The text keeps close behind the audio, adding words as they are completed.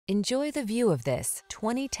Enjoy the view of this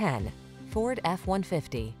 2010 Ford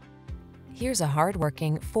F-150. Here's a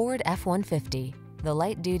hard-working Ford F-150, the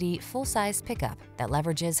light-duty, full-size pickup that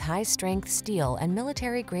leverages high-strength steel and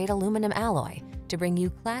military-grade aluminum alloy to bring you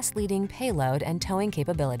class-leading payload and towing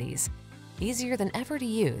capabilities. Easier than ever to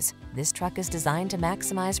use, this truck is designed to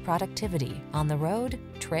maximize productivity on the road,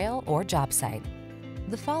 trail, or job site.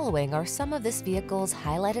 The following are some of this vehicle's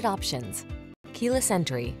highlighted options: keyless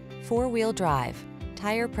entry, four-wheel drive,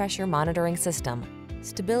 tire pressure monitoring system,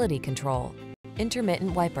 stability control,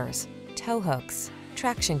 intermittent wipers, tow hooks,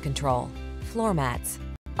 traction control, floor mats,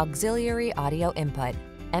 auxiliary audio input,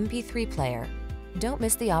 MP3 player. Don't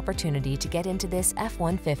miss the opportunity to get into this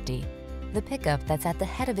F-150, the pickup that's at the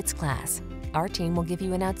head of its class. Our team will give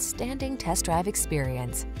you an outstanding test drive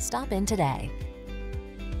experience. Stop in today.